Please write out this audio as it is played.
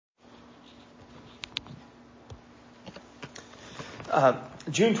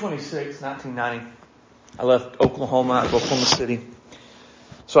June 26, 1990, I left Oklahoma, out of Oklahoma City,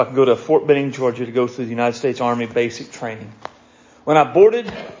 so I could go to Fort Benning, Georgia to go through the United States Army basic training. When I boarded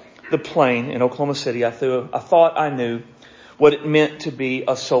the plane in Oklahoma City, I thought I knew what it meant to be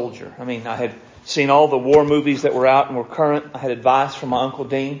a soldier. I mean, I had seen all the war movies that were out and were current. I had advice from my Uncle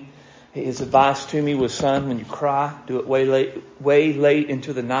Dean. His advice to me was, son, when you cry, do it way late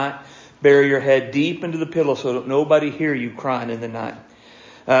into the night. Bury your head deep into the pillow so that nobody hear you crying in the night.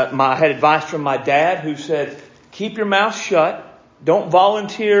 I had advice from my dad who said, keep your mouth shut. Don't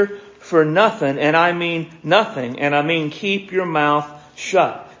volunteer for nothing. And I mean nothing. And I mean keep your mouth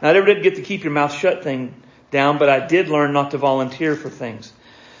shut. Now, I never did get the keep your mouth shut thing down, but I did learn not to volunteer for things.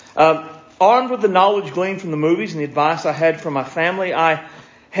 Armed with the knowledge gleaned from the movies and the advice I had from my family, I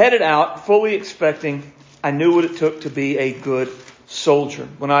headed out fully expecting I knew what it took to be a good soldier.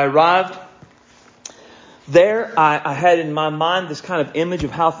 When I arrived there, I had in my mind this kind of image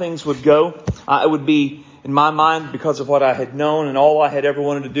of how things would go. It would be, in my mind, because of what I had known and all I had ever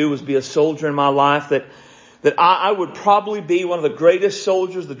wanted to do was be a soldier in my life, that I would probably be one of the greatest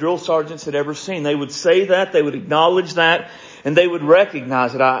soldiers the drill sergeants had ever seen. They would say that, they would acknowledge that, and they would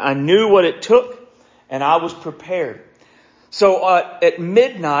recognize it. I knew what it took, and I was prepared. So at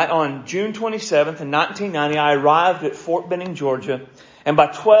midnight on June 27th in 1990, I arrived at Fort Benning, Georgia. And by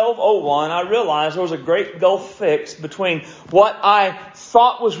 12:01, I realized there was a great gulf fixed between what I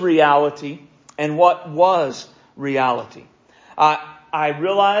thought was reality and what was reality. I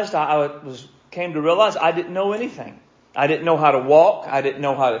came to realize I didn't know anything. I didn't know how to walk. I didn't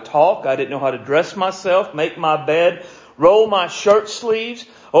know how to talk. I didn't know how to dress myself, make my bed, roll my shirt sleeves,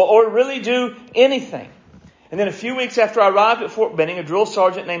 or really do anything. And then a few weeks after I arrived at Fort Benning, a drill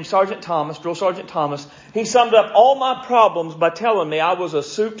sergeant named Drill Sergeant Thomas, he summed up all my problems by telling me I was a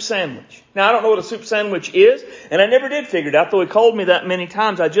soup sandwich. Now, I don't know what a soup sandwich is, and I never did figure it out, though he called me that many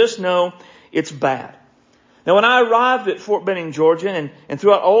times. I just know it's bad. Now, when I arrived at Fort Benning, Georgia, and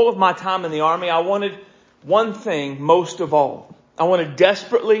throughout all of my time in the Army, I wanted one thing most of all. I wanted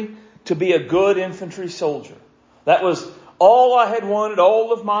desperately to be a good infantry soldier. That was all I had wanted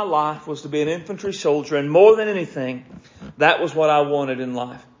all of my life, was to be an infantry soldier. And more than anything, that was what I wanted in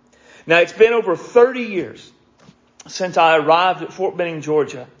life. Now, it's been over 30 years since I arrived at Fort Benning,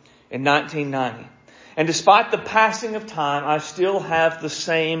 Georgia in 1990. And despite the passing of time, I still have the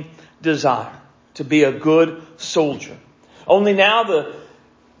same desire to be a good soldier. Only now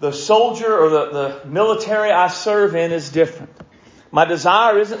the soldier or the military I serve in is different. My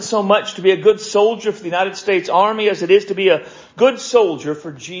desire isn't so much to be a good soldier for the United States Army as it is to be a good soldier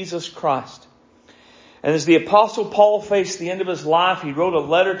for Jesus Christ. And as the Apostle Paul faced the end of his life, he wrote a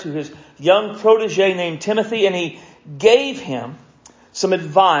letter to his young protege named Timothy, and he gave him some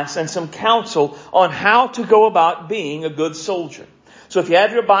advice and some counsel on how to go about being a good soldier. So if you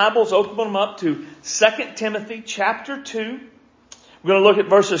have your Bibles, open them up to 2 Timothy chapter 2. We're going to look at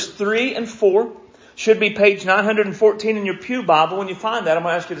verses 3 and 4. Should be page 914 in your pew Bible. When you find that, I'm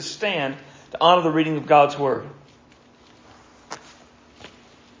going to ask you to stand to honor the reading of God's Word.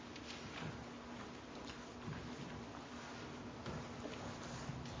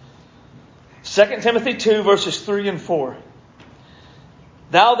 Second Timothy 2, verses 3 and 4.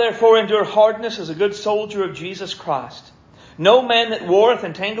 Thou therefore endure hardness as a good soldier of Jesus Christ. No man that warreth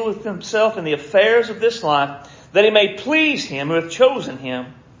entangleth himself in the affairs of this life, that he may please him who hath chosen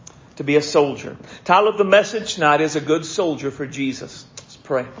him to be a soldier. Title of the message tonight is A Good Soldier for Jesus. Let's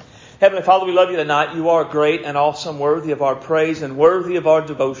pray. Heavenly Father, we love you tonight. You are great and awesome, worthy of our praise and worthy of our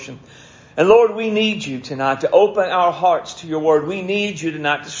devotion. And Lord, we need you tonight to open our hearts to your word. We need you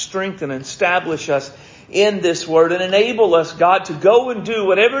tonight to strengthen and establish us in this word and enable us, God, to go and do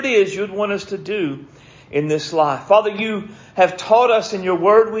whatever it is you'd want us to do in this life. Father, you have taught us in your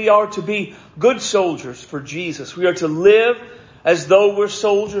word we are to be good soldiers for Jesus. We are to live as though we're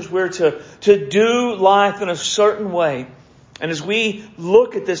soldiers. We're to do life in a certain way. And as we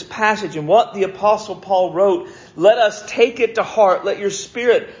look at this passage and what the Apostle Paul wrote, let us take it to heart. Let your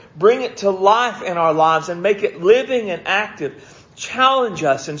Spirit bring it to life in our lives and make it living and active. Challenge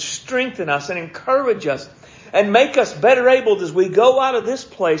us and strengthen us and encourage us and make us better able as we go out of this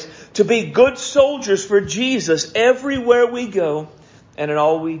place to be good soldiers for Jesus everywhere we go and in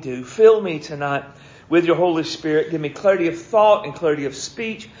all we do. Fill me tonight with your Holy Spirit. Give me clarity of thought and clarity of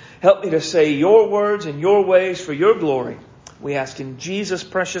speech. Help me to say your words and your ways for your glory. We ask in Jesus'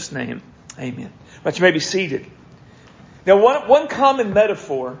 precious name. Amen. But you may be seated. Now, one common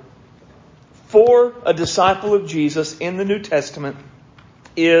metaphor for a disciple of Jesus in the New Testament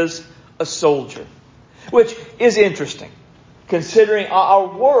is a soldier, which is interesting, considering our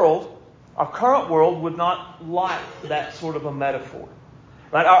world Our current world would not like that sort of a metaphor.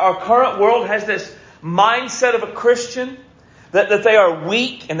 Right? Our current world has this mindset of a Christian that they are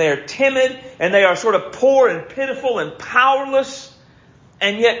weak and they are timid and they are sort of poor and pitiful and powerless.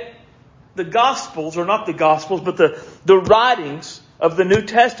 And yet the Gospels, or not the Gospels, but the writings of the New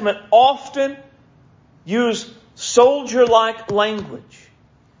Testament often use soldier-like language.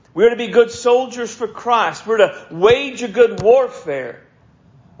 We're to be good soldiers for Christ. We're to wage a good warfare.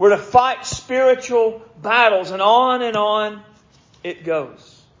 We're to fight spiritual battles, and on it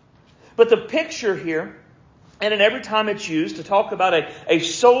goes. But the picture here, and in every time it's used to talk about a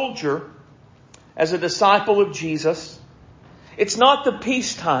soldier as a disciple of Jesus, it's not the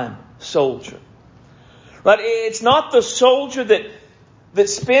peacetime soldier. Right? It's not the soldier that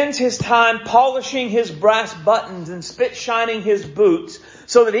spends his time polishing his brass buttons and spit shining his boots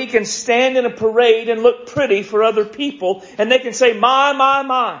so that he can stand in a parade and look pretty for other people and they can say,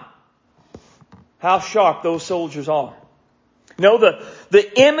 my, how sharp those soldiers are. No,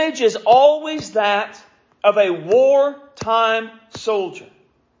 the image is always that of a wartime soldier.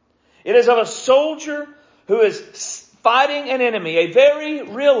 It is of a soldier who is fighting an enemy, a very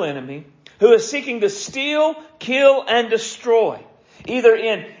real enemy, who is seeking to steal, kill, and destroy, either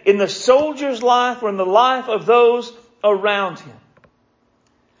in the soldier's life or in the life of those around him.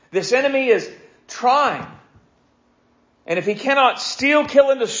 This enemy is trying. And if he cannot steal,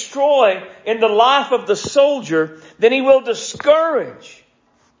 kill, and destroy in the life of the soldier, then he will discourage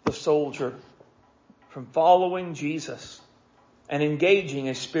the soldier from following Jesus and engaging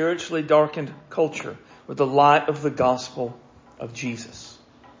a spiritually darkened culture with the light of the gospel of Jesus.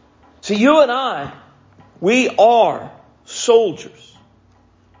 So you and I, we are soldiers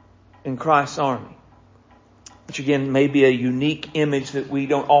in Christ's army. Which again may be a unique image that we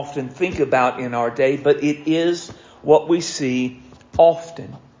don't often think about in our day, but it is what we see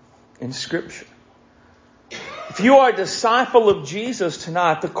often in Scripture. If you are a disciple of Jesus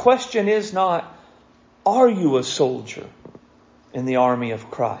tonight, the question is not, are you a soldier in the army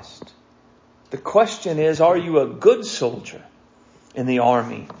of Christ? The question is, are you a good soldier in the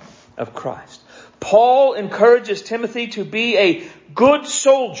army of Christ? Paul encourages Timothy to be a good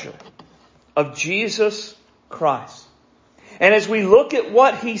soldier of Jesus Christ. And as we look at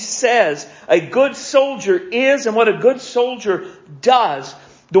what he says a good soldier is and what a good soldier does,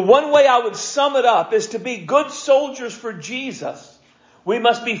 the one way I would sum it up is to be good soldiers for Jesus. We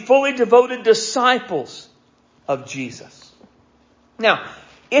must be fully devoted disciples of Jesus. Now,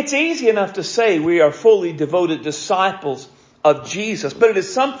 it's easy enough to say we are fully devoted disciples of Jesus, but it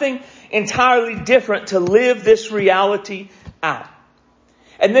is something entirely different to live this reality out.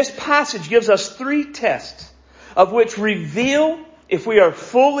 And this passage gives us 3 tests of which reveal if we are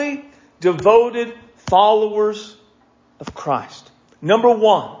fully devoted followers of Christ. Number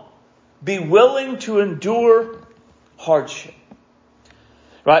 1, be willing to endure hardship.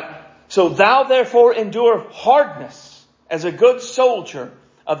 Right? So thou therefore endure hardness as a good soldier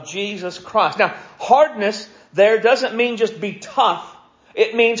of Jesus Christ. Now, hardness there doesn't mean just be tough.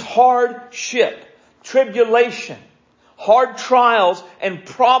 It means hardship, tribulation, hard trials and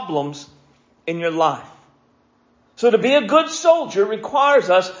problems in your life. So to be a good soldier requires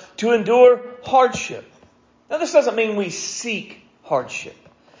us to endure hardship. Now this doesn't mean we seek hardship.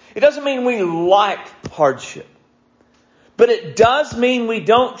 It doesn't mean we like hardship. But it does mean we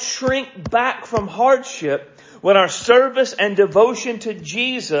don't shrink back from hardship when our service and devotion to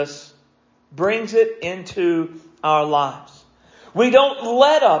Jesus brings it into our lives. We don't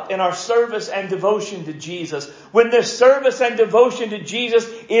let up in our service and devotion to Jesus when this service and devotion to Jesus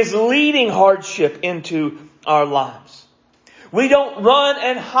is leading hardship into our lives. We don't run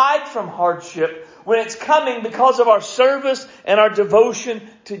and hide from hardship when it's coming because of our service and our devotion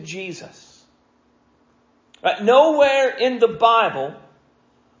to Jesus. Right? Nowhere in the Bible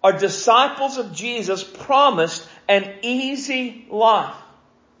are disciples of Jesus promised an easy life.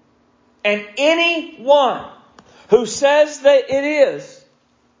 And anyone who says that it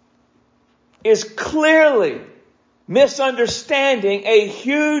is clearly misunderstanding a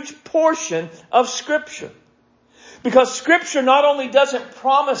huge portion of Scripture. Because Scripture not only doesn't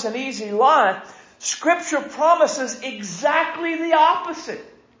promise an easy life, Scripture promises exactly the opposite.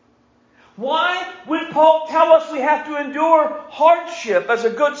 Why would Paul tell us we have to endure hardship as a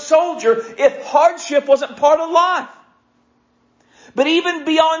good soldier if hardship wasn't part of life? But even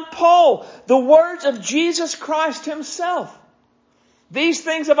beyond Paul, the words of Jesus Christ Himself. These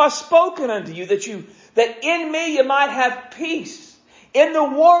things have I spoken unto you, that in me you might have peace. In the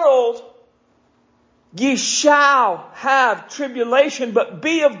world ye shall have tribulation, but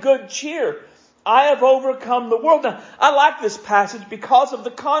be of good cheer. I have overcome the world. Now, I like this passage because of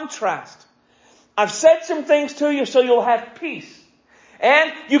the contrast. I've said some things to you so you'll have peace.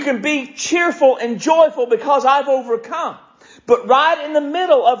 And you can be cheerful and joyful because I've overcome. But right in the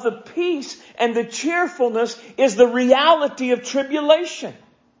middle of the peace and the cheerfulness is the reality of tribulation.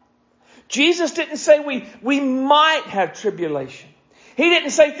 Jesus didn't say we might have tribulation. He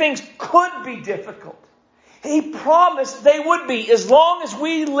didn't say things could be difficult. He promised they would be. As long as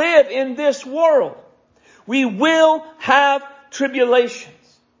we live in this world, we will have tribulations.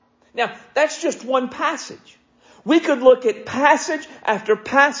 Now, that's just one passage. We could look at passage after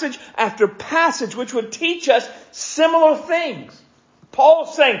passage after passage which would teach us similar things.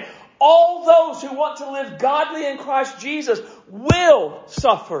 Paul's saying all those who want to live godly in Christ Jesus will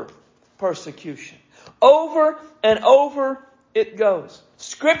suffer persecution. Over and over it goes.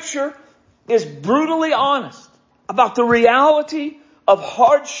 Scripture is brutally honest about the reality of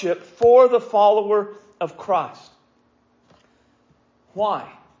hardship for the follower of Christ. Why?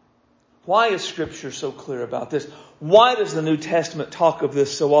 Why is Scripture so clear about this? Why does the New Testament talk of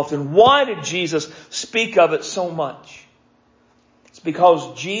this so often? Why did Jesus speak of it so much? It's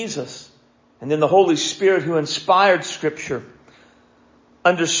because Jesus and then the Holy Spirit who inspired Scripture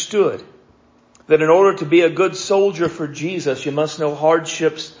understood that in order to be a good soldier for Jesus, you must know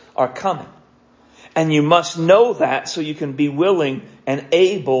hardships are coming. And you must know that so you can be willing and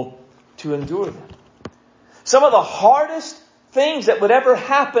able to endure them. Some of the hardest things that would ever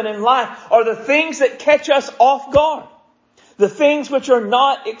happen in life are the things that catch us off guard. The things which are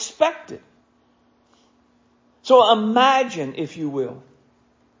not expected. So imagine, if you will,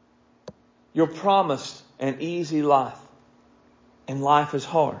 you're promised an easy life. And life is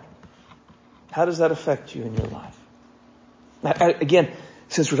hard. How does that affect you in your life? Now, again,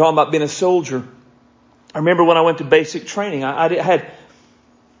 since we're talking about being a soldier, I remember when I went to basic training, I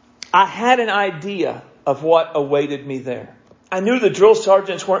had an idea of what awaited me there. I knew the drill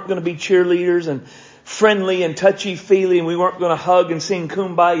sergeants weren't going to be cheerleaders and friendly and touchy-feely, and we weren't going to hug and sing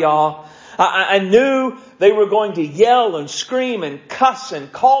Kumbaya. I knew they were going to yell and scream and cuss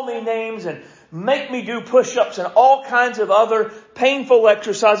and call me names and make me do push-ups and all kinds of other painful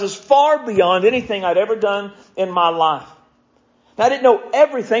exercises far beyond anything I'd ever done in my life. Now, I didn't know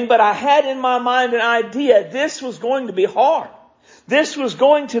everything, but I had in my mind an idea. This was going to be hard. This was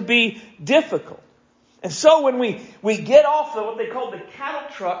going to be difficult. And so when we get off what they call the cattle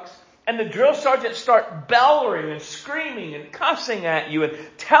trucks and the drill sergeants start bellowing and screaming and cussing at you and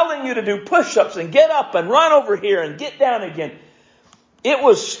telling you to do push-ups and get up and run over here and get down again. It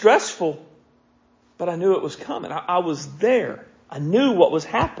was stressful, but I knew it was coming. I was there. I knew what was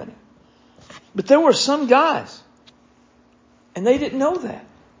happening. But there were some guys, and they didn't know that.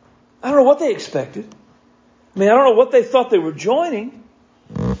 I don't know what they expected. I don't know what they thought they were joining.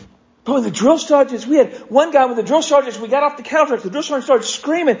 But when the drill sergeants, we had one guy with the drill sergeants, we got off the cattle truck, the drill sergeant started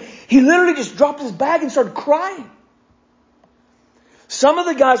screaming. He literally just dropped his bag and started crying. Some of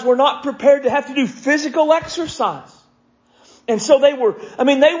the guys were not prepared to have to do physical exercise. And so they were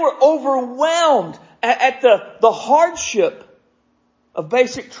overwhelmed at the hardship of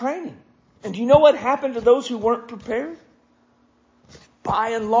basic training. And do you know what happened to those who weren't prepared? By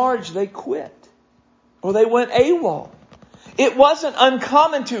and large, they quit. Or they went AWOL. It wasn't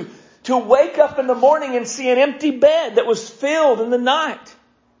uncommon to wake up in the morning and see an empty bed that was filled in the night.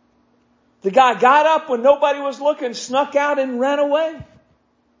 The guy got up when nobody was looking, snuck out and ran away.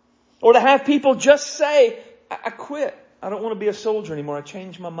 Or to have people just say, I quit. I don't want to be a soldier anymore. I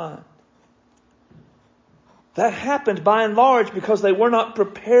changed my mind. That happened by and large because they were not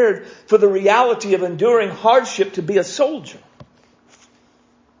prepared for the reality of enduring hardship to be a soldier.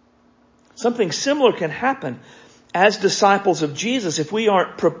 Something similar can happen as disciples of Jesus if we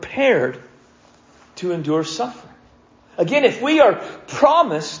aren't prepared to endure suffering. Again, if we are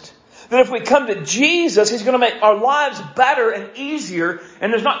promised that if we come to Jesus, He's going to make our lives better and easier,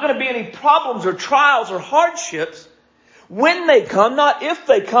 and there's not going to be any problems or trials or hardships, when they come, not if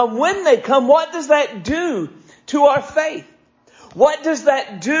they come, when they come, what does that do to our faith? What does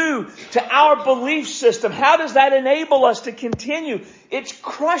that do to our belief system? How does that enable us to continue? It's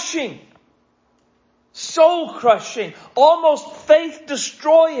crushing. Soul crushing, almost faith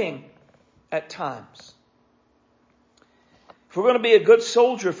destroying at times. If we're going to be a good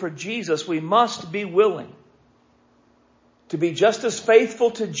soldier for Jesus, we must be willing to be just as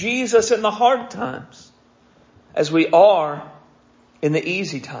faithful to Jesus in the hard times as we are in the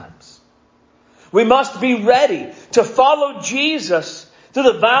easy times. We must be ready to follow Jesus through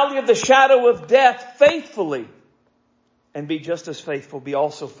the valley of the shadow of death faithfully and be just as faithful, be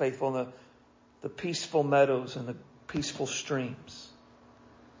also faithful in the peaceful meadows and the peaceful streams.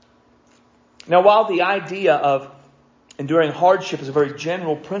 Now, while the idea of enduring hardship is a very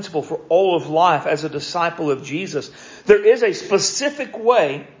general principle for all of life as a disciple of Jesus, there is a specific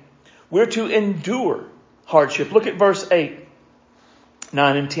way we're to endure hardship. Look at verse 8,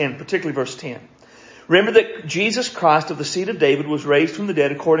 9, and 10, particularly verse 10. Remember that Jesus Christ of the seed of David was raised from the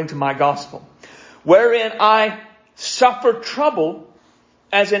dead according to my gospel, wherein I suffer trouble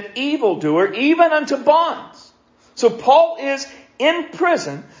as an evildoer, even unto bonds. So Paul is in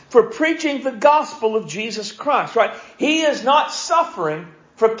prison for preaching the gospel of Jesus Christ, right? He is not suffering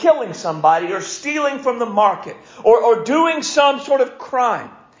for killing somebody or stealing from the market or doing some sort of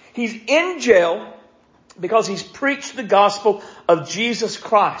crime. He's in jail because he's preached the gospel of Jesus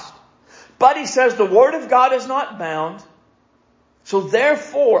Christ. But he says the word of God is not bound. So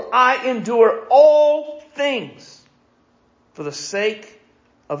therefore I endure all things for the sake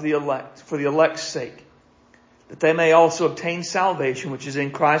of the elect, for the elect's sake, that they may also obtain salvation, which is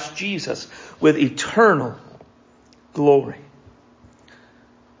in Christ Jesus, with eternal glory.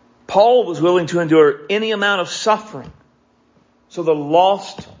 Paul was willing to endure any amount of suffering so the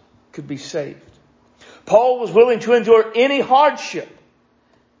lost could be saved. Paul was willing to endure any hardship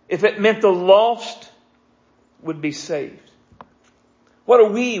if it meant the lost would be saved. What are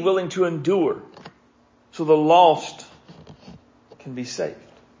we willing to endure so the lost can be saved?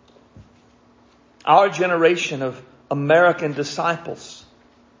 Our generation of American disciples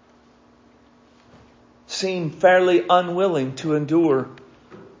seem fairly unwilling to endure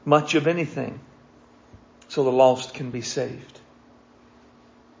much of anything so the lost can be saved.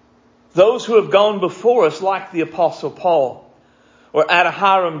 Those who have gone before us, like the Apostle Paul, or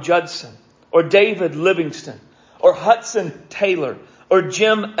Adoniram Judson, or David Livingston, or Hudson Taylor, or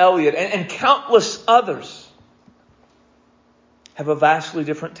Jim Elliot, and countless others, have a vastly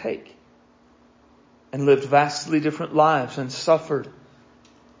different take and lived vastly different lives and suffered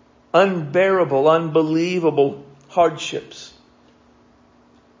unbearable, unbelievable hardships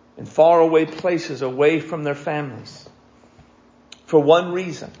in faraway places away from their families for one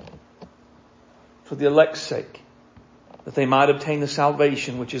reason, for the elect's sake, that they might obtain the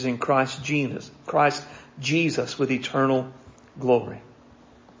salvation which is in Christ Jesus with eternal glory.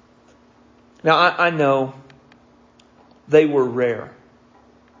 Now I know they were rare.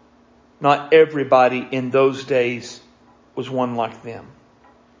 Not everybody in those days was one like them.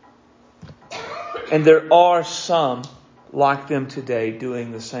 And there are some like them today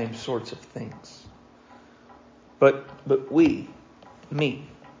doing the same sorts of things. But we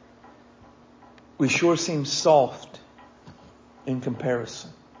sure seem soft in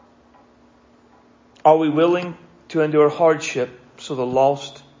comparison. Are we willing to endure hardship so the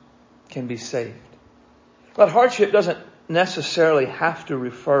lost can be saved? But hardship doesn't necessarily have to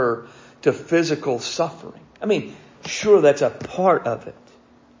refer to physical suffering. I mean, sure, that's a part of it.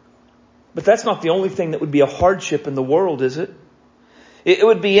 But that's not the only thing that would be a hardship in the world, is it? It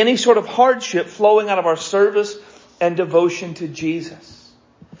would be any sort of hardship flowing out of our service and devotion to Jesus.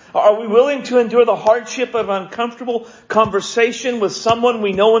 Are we willing to endure the hardship of uncomfortable conversation with someone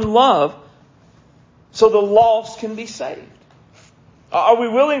we know and love so the lost can be saved? Are we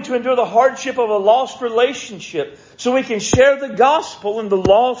willing to endure the hardship of a lost relationship so we can share the gospel and the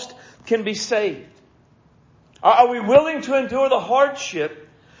lost can be saved? Are we willing to endure the hardship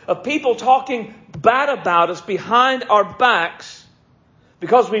of people talking bad about us behind our backs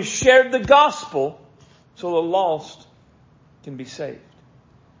because we've shared the gospel so the lost can be saved?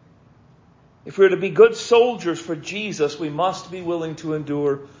 If we're to be good soldiers for Jesus, we must be willing to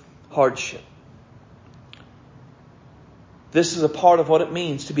endure hardship. This is a part of what it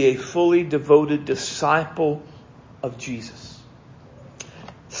means to be a fully devoted disciple of Jesus.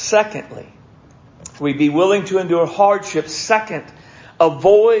 Secondly, we be willing to endure hardship. Second,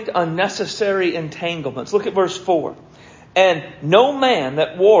 avoid unnecessary entanglements. Look at verse 4. And no man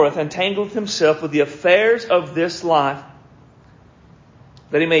that warreth entangleth himself with the affairs of this life,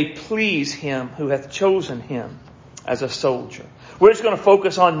 that he may please him who hath chosen him as a soldier. We're just going to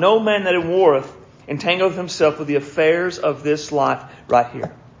focus on no man that warreth entangleth himself with the affairs of this life right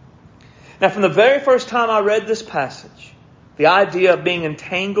here. Now, from the very first time I read this passage, the idea of being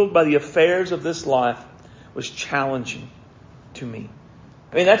entangled by the affairs of this life was challenging to me.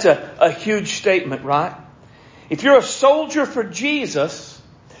 I mean, that's a huge statement, right? If you're a soldier for Jesus,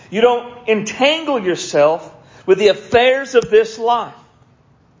 you don't entangle yourself with the affairs of this life.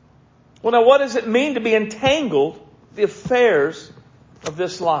 Well, now what does it mean to be entangled with the affairs of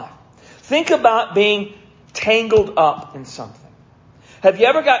this life? Think about being tangled up in something. Have you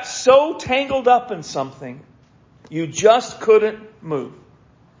ever got so tangled up in something you just couldn't move?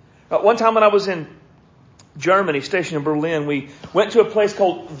 One time when I was in Germany, stationed in Berlin, we went to a place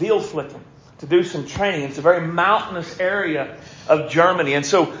called Wielflicken to do some training. It's a very mountainous area of Germany. And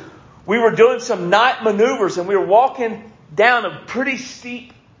so we were doing some night maneuvers and we were walking down a pretty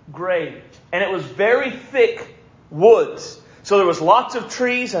steep grade. And it was very thick woods. So there was lots of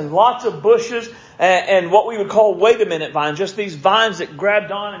trees and lots of bushes and what we would call wait-a-minute vines. Just these vines that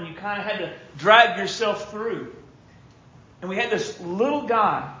grabbed on and you kind of had to drag yourself through. And we had this little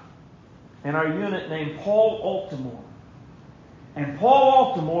guy in our unit named Paul Altamore. And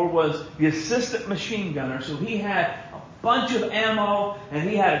Paul Altamore was the assistant machine gunner. So he had a bunch of ammo and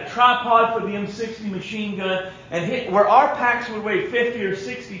he had a tripod for the M60 machine gun. And where our packs would weigh 50 or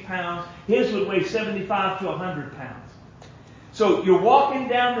 60 pounds, his would weigh 75 to 100 pounds. So you're walking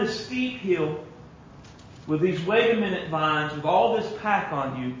down this steep hill with these wait-a-minute vines with all this pack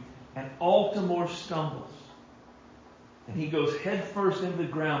on you, and Altamore stumbles. And he goes head first into the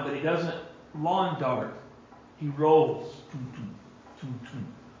ground, but he doesn't lawn dart. He rolls.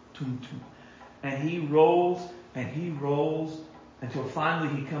 And he rolls and he rolls until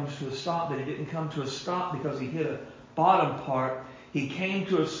finally he comes to a stop. But he didn't come to a stop because he hit a bottom part. He came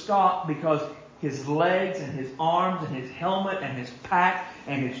to a stop because his legs and his arms and his helmet and his pack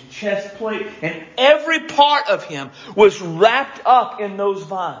and his chest plate and every part of him was wrapped up in those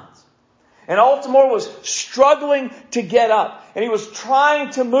vines. And Altamore was struggling to get up. And he was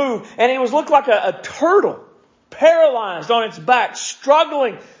trying to move. And he looked like a turtle, paralyzed on its back,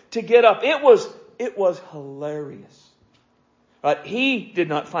 struggling to get up. It was hilarious. Right? He did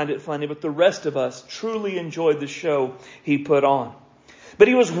not find it funny, but the rest of us truly enjoyed the show he put on. But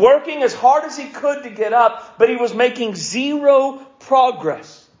he was working as hard as he could to get up, but he was making zero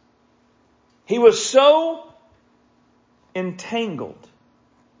progress. He was so entangled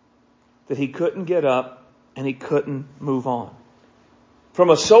that he couldn't get up and he couldn't move on. From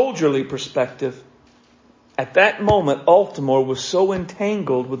a soldierly perspective, at that moment, Altamore was so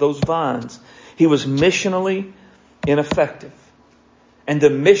entangled with those vines, he was missionally ineffective. And the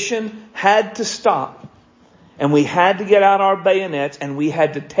mission had to stop. And we had to get out our bayonets and we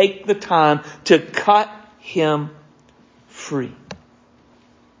had to take the time to cut him free.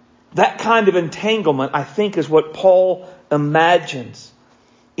 That kind of entanglement, I think, is what Paul imagines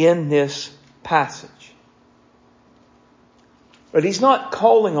in this passage. But he's not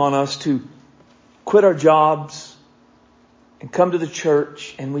calling on us to quit our jobs and come to the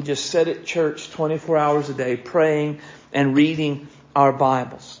church and we just sit at church 24 hours a day praying and reading our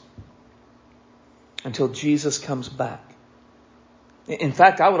Bibles until Jesus comes back. In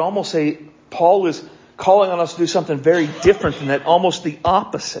fact, I would almost say Paul is calling on us to do something very different than that, almost the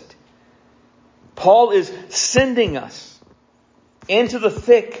opposite. Paul is sending us into the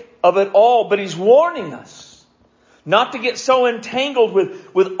thick of it all, but he's warning us not to get so entangled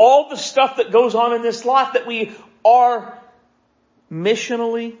with all the stuff that goes on in this life that we are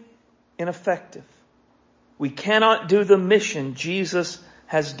missionally ineffective. We cannot do the mission Jesus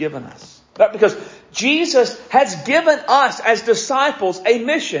has given us. Because Jesus has given us as disciples a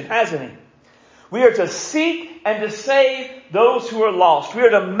mission, hasn't He? We are to seek and to save those who are lost. We are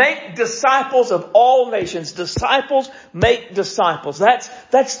to make disciples of all nations. Disciples make disciples.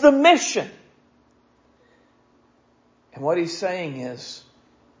 That's the mission. And what He's saying is,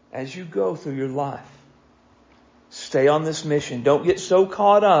 as you go through your life, stay on this mission. Don't get so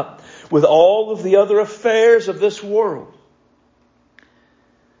caught up with all of the other affairs of this world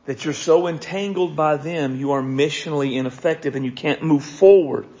that you're so entangled by them, you are missionally ineffective and you can't move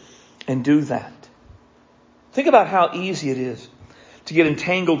forward and do that. Think about how easy it is to get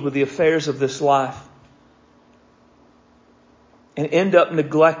entangled with the affairs of this life and end up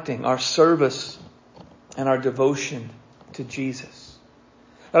neglecting our service and our devotion to Jesus.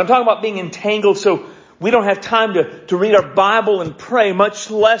 And I'm talking about being entangled so we don't have time to read our Bible and pray,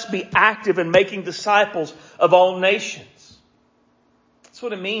 much less be active in making disciples of all nations. That's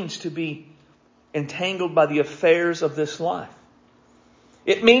what it means to be entangled by the affairs of this life.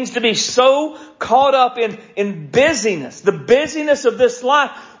 It means to be so caught up in busyness, the busyness of this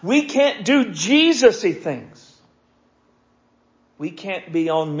life, we can't do Jesus-y things. We can't be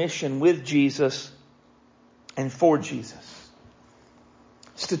on mission with Jesus and for Jesus.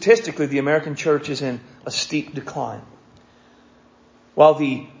 Statistically, the American church is in a steep decline. While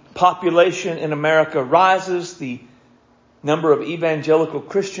the population in America rises, the number of evangelical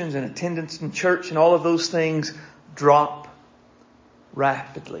Christians and attendance in church and all of those things drop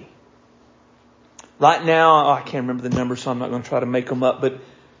rapidly. Right now, I can't remember the number, so I'm not going to try to make them up, but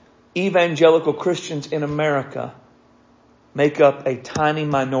evangelical Christians in America make up a tiny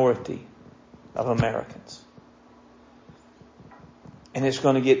minority of Americans. And it's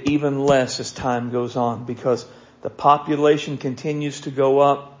going to get even less as time goes on because the population continues to go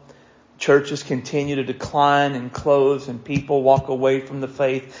up. Churches continue to decline and close, and people walk away from the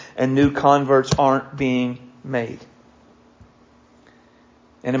faith, and new converts aren't being made.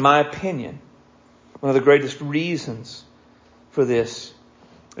 And in my opinion, one of the greatest reasons for this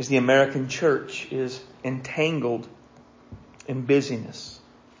is the American church is entangled in busyness.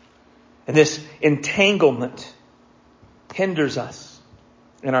 And this entanglement hinders us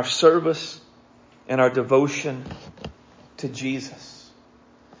in our service and our devotion to Jesus.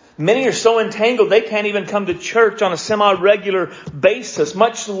 Many are so entangled they can't even come to church on a semi-regular basis,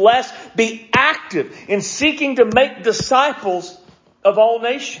 much less be active in seeking to make disciples of all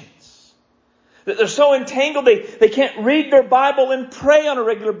nations. They're so entangled they can't read their Bible and pray on a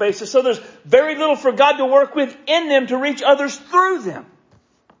regular basis. So there's very little for God to work with in them to reach others through them.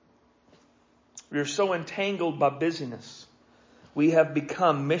 We are so entangled by busyness. We have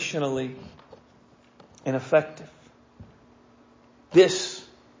become missionally ineffective. This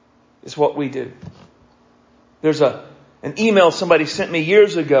is what we do. There's an email somebody sent me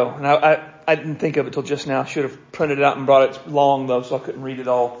years ago, and I didn't think of it till just now. I should have printed it out and brought it. It's long though, so I couldn't read it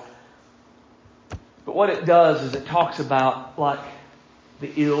all. But what it does is it talks about like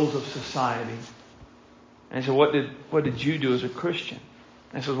the ills of society. And I said, what did you do as a Christian?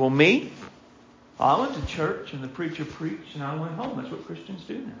 And I said, well, me? I went to church and the preacher preached and I went home. That's what Christians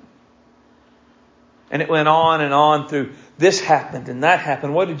do now. And it went on and on through this happened and that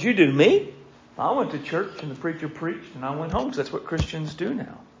happened. What did you do? Me? I went to church and the preacher preached and I went home, because that's what Christians do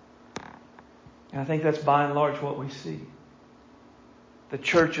now. And I think that's by and large what we see. The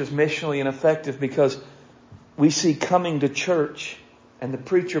church is missionally ineffective because we see coming to church and the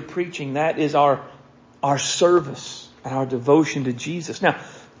preacher preaching, that is our service and our devotion to Jesus. Now,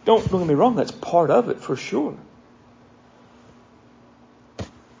 don't get me wrong, that's part of it for sure.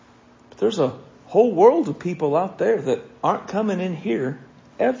 But there's a whole world of people out there that aren't coming in here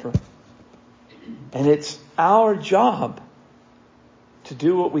ever. And it's our job to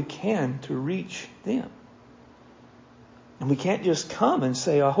do what we can to reach them. And we can't just come and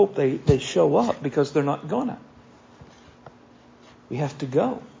say, I hope they show up, because they're not gonna. We have to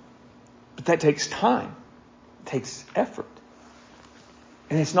go. But that takes time. It takes effort.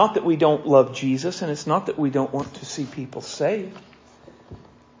 And it's not that we don't love Jesus, and it's not that we don't want to see people saved.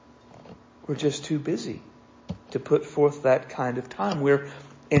 We're just too busy to put forth that kind of time. We're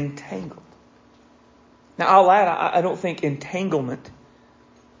entangled. Now, I'll add, I don't think entanglement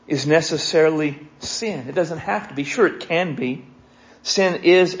is necessarily sin. It doesn't have to be. Sure, it can be. Sin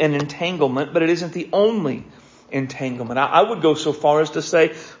is an entanglement, but it isn't the only entanglement. I would go so far as to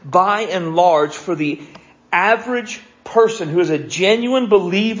say, by and large, for the average person who is a genuine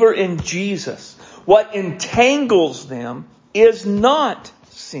believer in Jesus, what entangles them is not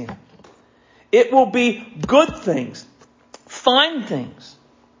sin. It will be good things, fine things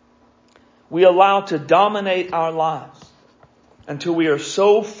we allow to dominate our lives until we are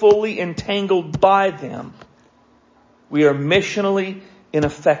so fully entangled by them, we are missionally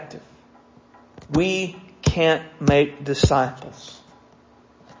ineffective. We can't make disciples.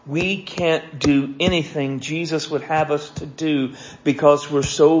 We can't do anything Jesus would have us to do because we're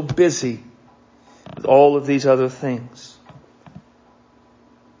so busy with all of these other things.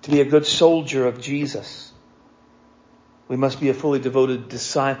 To be a good soldier of Jesus, we must be a fully devoted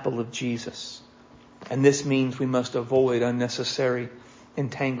disciple of Jesus. And this means we must avoid unnecessary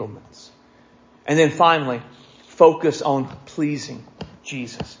entanglements. And then finally, focus on pleasing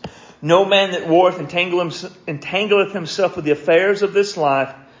Jesus. No man that warreth entangleth himself with the affairs of this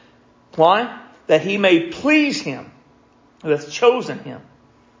life. Why? That he may please him who hath chosen him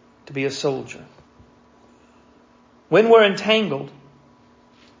to be a soldier. When we're entangled,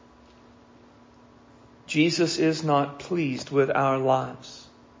 Jesus is not pleased with our lives.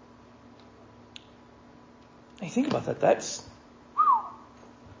 Hey, think about that.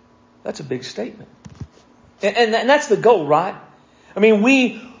 That's a big statement. And that's the goal, right? I mean,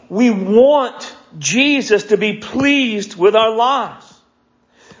 we want Jesus to be pleased with our lives.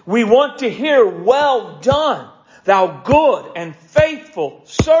 We want to hear, well done, thou good and faithful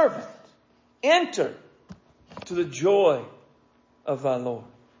servant. Enter to the joy of thy Lord.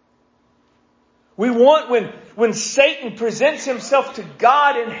 We want, when Satan presents himself to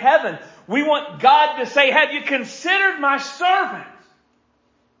God in heaven, we want God to say, have you considered my servant?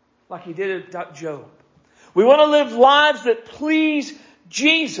 Like he did at Job. We want to live lives that please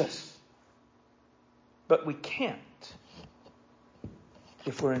Jesus. But we can't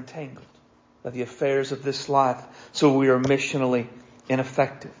if we're entangled by the affairs of this life. So we are missionally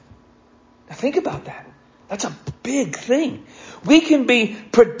ineffective. Now think about that. That's a big thing. We can be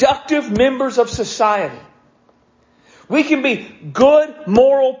productive members of society. We can be good,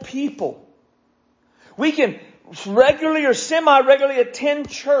 moral people. We can regularly or semi-regularly attend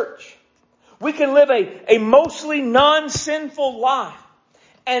church. We can live a mostly non-sinful life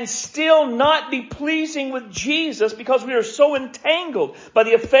and still not be pleasing with Jesus because we are so entangled by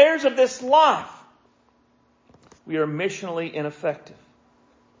the affairs of this life. We are missionally ineffective.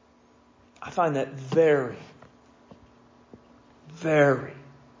 I find that very, very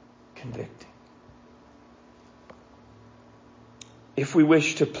convicting. If we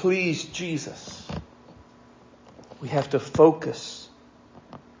wish to please Jesus, we have to focus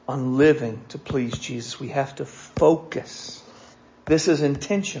on living to please Jesus. We have to focus. This is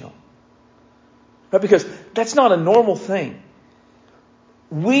intentional. Right? Because that's not a normal thing.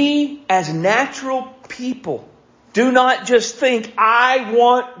 We as natural people do not just think, I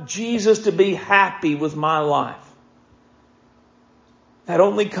want Jesus to be happy with my life. That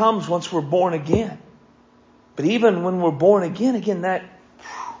only comes once we're born again. But even when we're born again, there's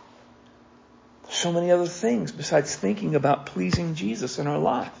so many other things besides thinking about pleasing Jesus in our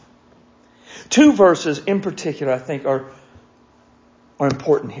life. 2 verses in particular, I think, are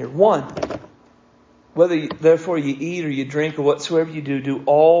important here. 1, therefore you eat or you drink or whatsoever you do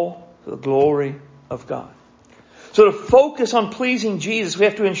all for the glory of God. So to focus on pleasing Jesus, we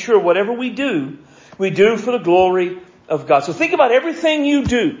have to ensure whatever we do for the glory of God. So think about everything you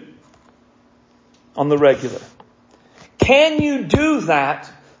do on the regular. Can you do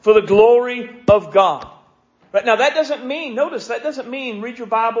that for the glory of God? Right now that doesn't mean read your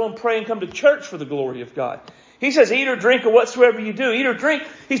Bible and pray and come to church for the glory of God. He says eat or drink or whatsoever you do. Eat or drink.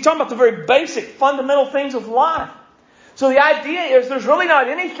 He's talking about the very basic, fundamental things of life. So the idea is there's really not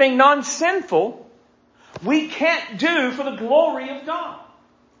anything non-sinful we can't do for the glory of God.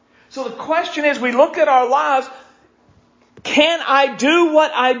 So the question is, we look at our lives, can I do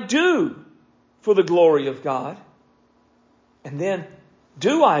what I do for the glory of God? And then,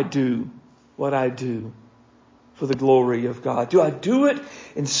 do I do what I do for the glory of God? Do I do it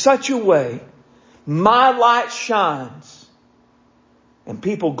in such a way my light shines and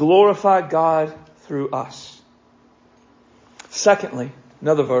people glorify God through us? Secondly,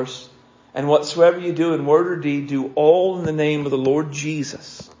 another verse, and whatsoever you do in word or deed, do all in the name of the Lord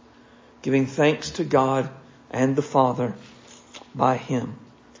Jesus, giving thanks to God and the Father by Him.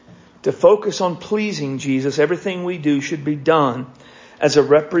 To focus on pleasing Jesus, everything we do should be done as a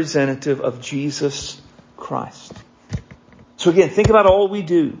representative of Jesus Christ. So again, think about all we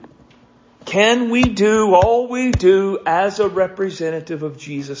do. Can we do all we do as a representative of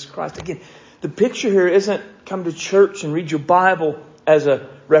Jesus Christ? Again, the picture here isn't come to church and read your Bible as a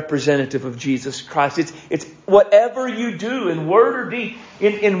representative of Jesus Christ. It's whatever you do in word or deed,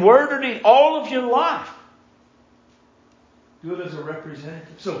 in word or deed, all of your life. Do it as a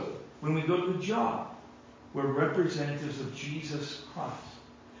representative. So, when we go to the job, we're representatives of Jesus Christ.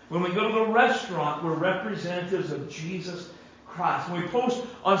 When we go to the restaurant, we're representatives of Jesus Christ. When we post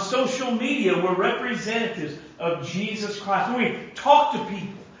on social media, we're representatives of Jesus Christ. When we talk to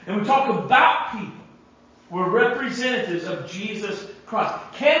people and we talk about people, we're representatives of Jesus Christ.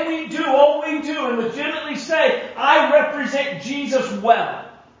 Can we do all we do and legitimately say, I represent Jesus well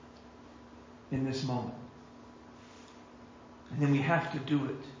in this moment? And then we have to do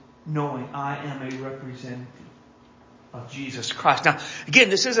it knowing I am a representative of Jesus Christ. Now, again,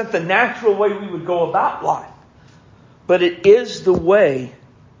 this isn't the natural way we would go about life, but it is the way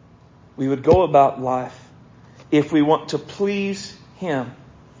we would go about life if we want to please Him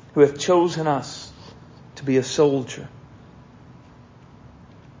who hath chosen us to be a soldier.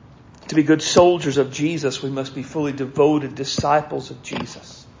 To be good soldiers of Jesus, we must be fully devoted disciples of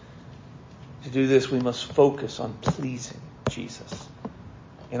Jesus. To do this, we must focus on pleasing Jesus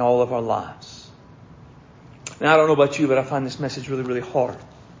in all of our lives. Now, I don't know about you, but I find this message really, really hard.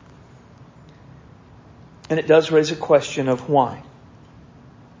 And it does raise a question of why.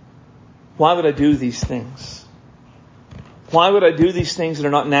 Why would I do these things? Why would I do these things that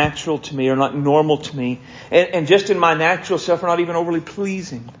are not natural to me or not normal to me? And just in my natural self are not even overly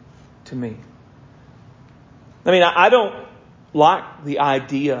pleasing to me. I mean, I don't like the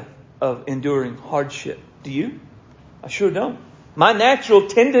idea of enduring hardship. Do you? I sure don't. My natural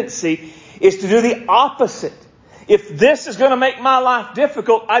tendency is to do the opposite. If this is going to make my life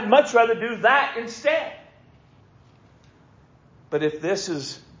difficult, I'd much rather do that instead. But if this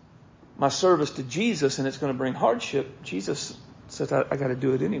is my service to Jesus and it's going to bring hardship, Jesus says I got to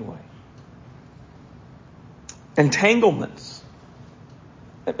do it anyway. Entanglements.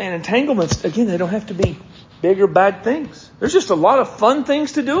 Man, entanglements, again, they don't have to be big or bad things. There's just a lot of fun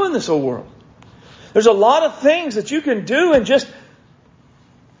things to do in this old world. There's a lot of things that you can do and just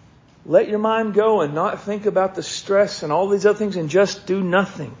let your mind go and not think about the stress and all these other things and just do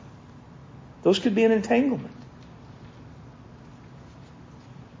nothing. Those could be an entanglement.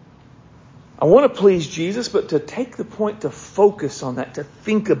 I want to please Jesus, but to take the point to focus on that, to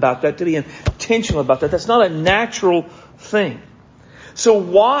think about that, to be intentional about that, that's not a natural thing. So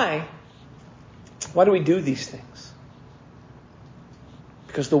why do we do these things?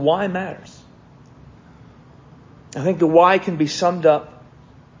 Because the why matters. I think the why can be summed up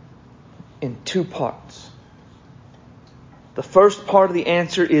in two parts. The first part of the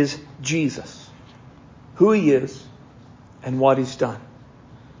answer is Jesus, who He is and what He's done.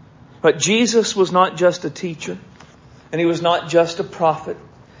 But Jesus was not just a teacher, and He was not just a prophet,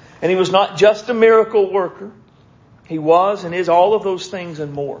 and He was not just a miracle worker. He was and is all of those things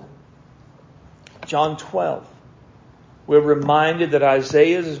and more. John 12, we're reminded that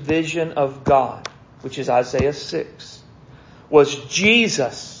Isaiah's vision of God, which is Isaiah 6, was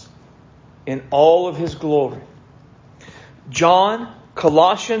Jesus in all of His glory. John,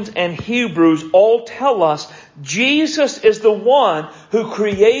 Colossians, and Hebrews all tell us Jesus is the one who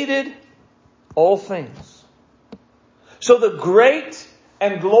created all things. So the great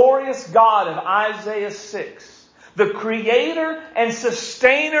and glorious God of Isaiah 6, the creator and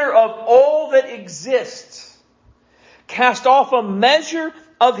sustainer of all that exists, cast off a measure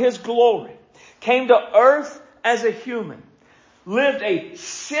of His glory, came to earth as a human, lived a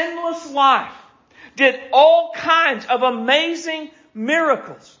sinless life, did all kinds of amazing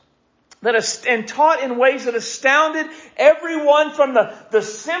miracles and taught in ways that astounded everyone from the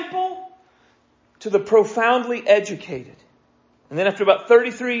simple to the profoundly educated. And then after about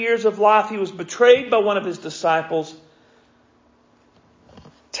 33 years of life, He was betrayed by one of His disciples,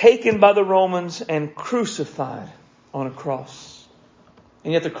 taken by the Romans, and crucified on a cross.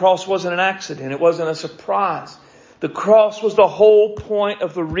 And yet the cross wasn't an accident. It wasn't a surprise. The cross was the whole point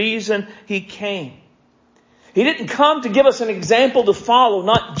of the reason He came. He didn't come to give us an example to follow,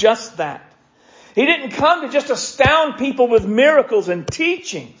 not just that. He didn't come to just astound people with miracles and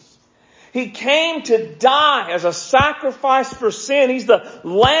teachings. He came to die as a sacrifice for sin. He's the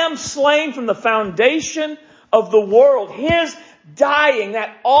lamb slain from the foundation of the world. His dying,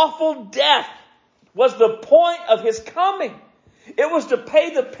 that awful death, was the point of His coming. It was to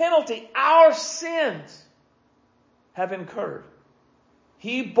pay the penalty our sins have incurred.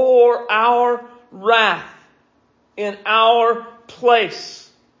 He bore our wrath in our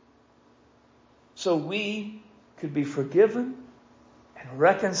place, so we could be forgiven and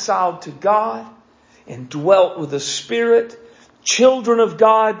reconciled to God and dwelt with the Spirit, children of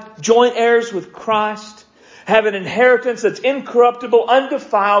God, joint heirs with Christ, have an inheritance that's incorruptible,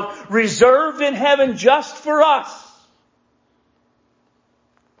 undefiled, reserved in heaven just for us.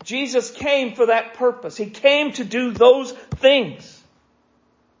 Jesus came for that purpose. He came to do those things.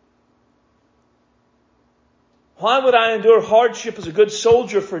 Why would I endure hardship as a good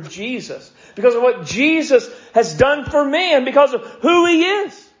soldier for Jesus? Because of what Jesus has done for me and because of who He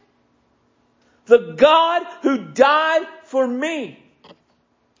is. The God who died for me.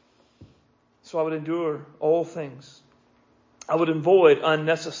 So I would endure all things. I would avoid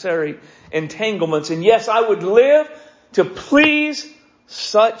unnecessary entanglements. And yes, I would live to please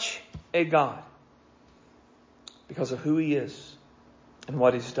such a God. Because of who He is and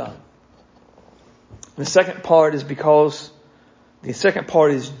what He's done. The second part is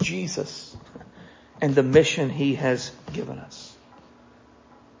Jesus and the mission He has given us.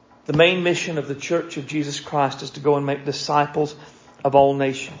 The main mission of the Church of Jesus Christ is to go and make disciples of all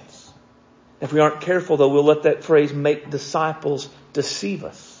nations. If we aren't careful, though, we'll let that phrase, make disciples, deceive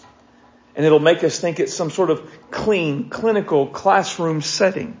us. And it'll make us think it's some sort of clean, clinical classroom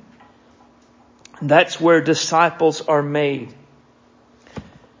setting. That's where disciples are made.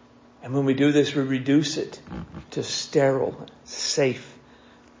 And when we do this, we reduce it to sterile, safe,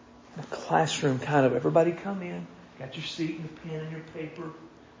 a classroom kind of, everybody come in, got your seat and a pen and your paper.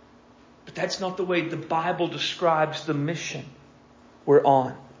 But that's not the way the Bible describes the mission we're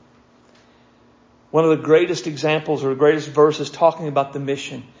on. One of the greatest examples or the greatest verses talking about the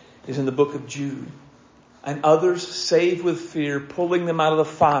mission is in the book of Jude. And others save with fear, pulling them out of the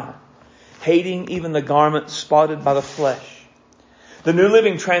fire, hating even the garment spotted by the flesh. The New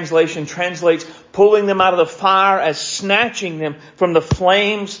Living Translation translates pulling them out of the fire as snatching them from the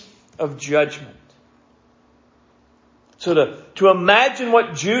flames of judgment. So to imagine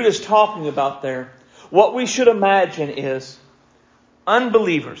what Jude is talking about there, what we should imagine is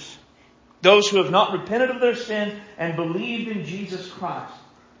unbelievers, those who have not repented of their sin and believed in Jesus Christ.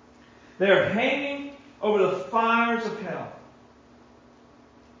 They are hanging over the fires of hell.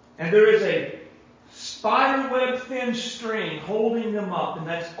 And there is a spiderweb thin string holding them up. And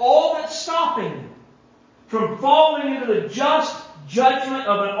that's all that's stopping them from falling into the just judgment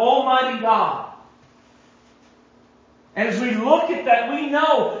of an almighty God. And as we look at that, we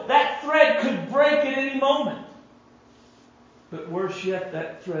know that thread could break at any moment. But worse yet,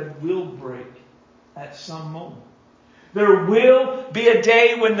 that thread will break at some moment. There will be a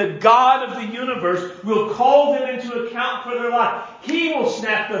day when the God of the universe will call them into account for their life. He will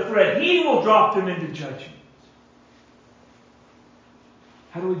snap the thread. He will drop them into judgment.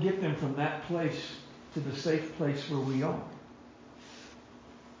 How do we get them from that place to the safe place where we are?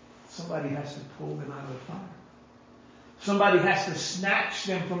 Somebody has to pull them out of the fire. Somebody has to snatch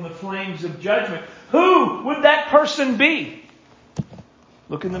them from the flames of judgment. Who would that person be?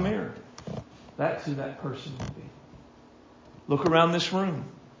 Look in the mirror. That's who that person would be. Look around this room.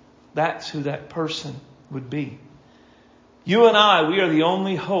 That's who that person would be. You and I, we are the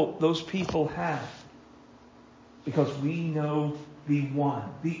only hope those people have. Because we know the one,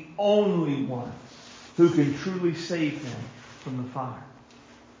 the only one, who can truly save them from the fire.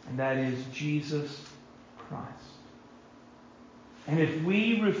 And that is Jesus Christ. And if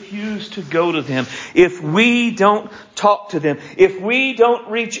we refuse to go to them, if we don't talk to them, if we don't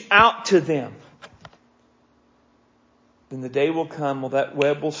reach out to them, then the day will come when that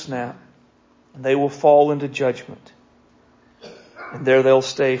web will snap and they will fall into judgment. And there they'll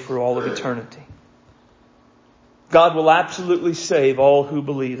stay for all of eternity. God will absolutely save all who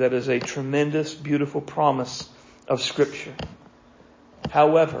believe. That is a tremendous, beautiful promise of Scripture.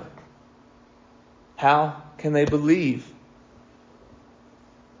 However, how can they believe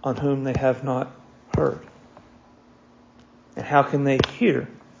on whom they have not heard? And how can they hear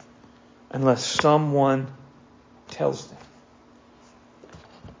unless someone tells them?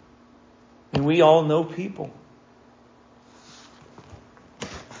 And we all know people.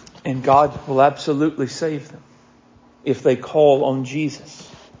 And God will absolutely save them if they call on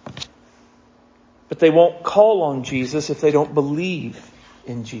Jesus. But they won't call on Jesus if they don't believe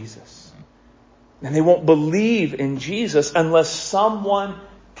in Jesus. And they won't believe in Jesus unless someone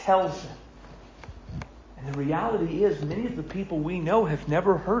tells them. And the reality is, many of the people we know have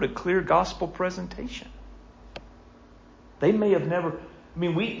never heard a clear gospel presentation. They may have never...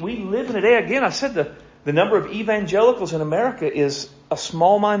 we live in a day, again, I said the number of evangelicals in America is a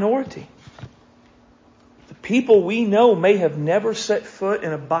small minority. The people we know may have never set foot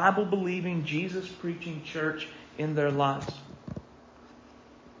in a Bible-believing, Jesus-preaching church in their lives.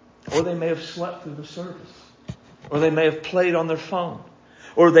 Or they may have slept through the service. Or they may have played on their phone.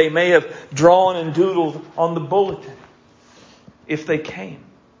 Or they may have drawn and doodled on the bulletin if they came.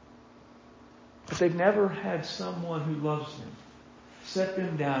 But they've never had someone who loves them set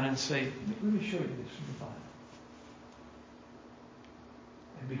them down and say, let me show you this from the Bible.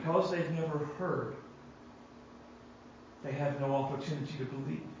 And because they've never heard, they have no opportunity to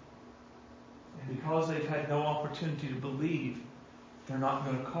believe. And because they've had no opportunity to believe, they're not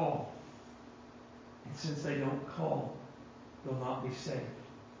going to call. And since they don't call, they'll not be saved.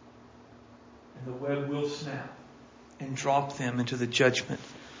 And the web will snap and drop them into the judgment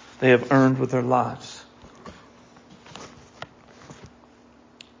they have earned with their lives.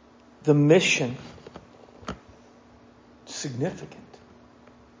 The mission, significant,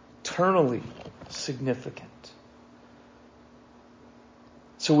 eternally significant.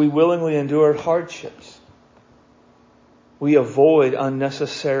 So we willingly endure hardships. We avoid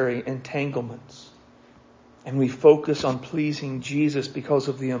unnecessary entanglements. And we focus on pleasing Jesus because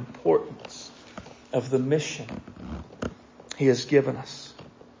of the importance of the mission He has given us.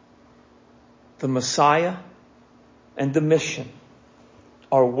 The Messiah and the mission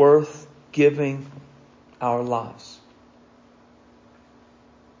are worth giving our lives.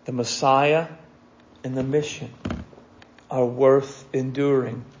 The Messiah and the mission are worth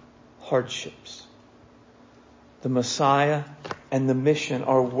enduring hardships. The Messiah and the mission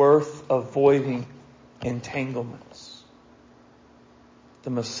are worth avoiding entanglements. The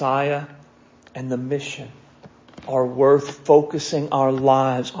Messiah and the mission are worth focusing our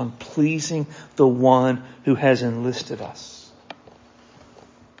lives on pleasing the one who has enlisted us.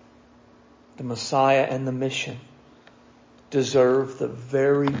 The Messiah and the mission deserve the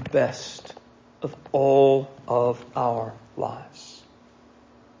very best of all of our lives.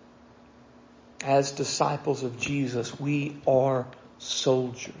 As disciples of Jesus, we are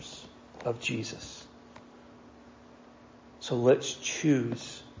soldiers of Jesus. So let's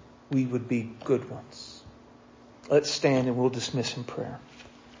choose we would be good ones. Let's stand and we'll dismiss in prayer.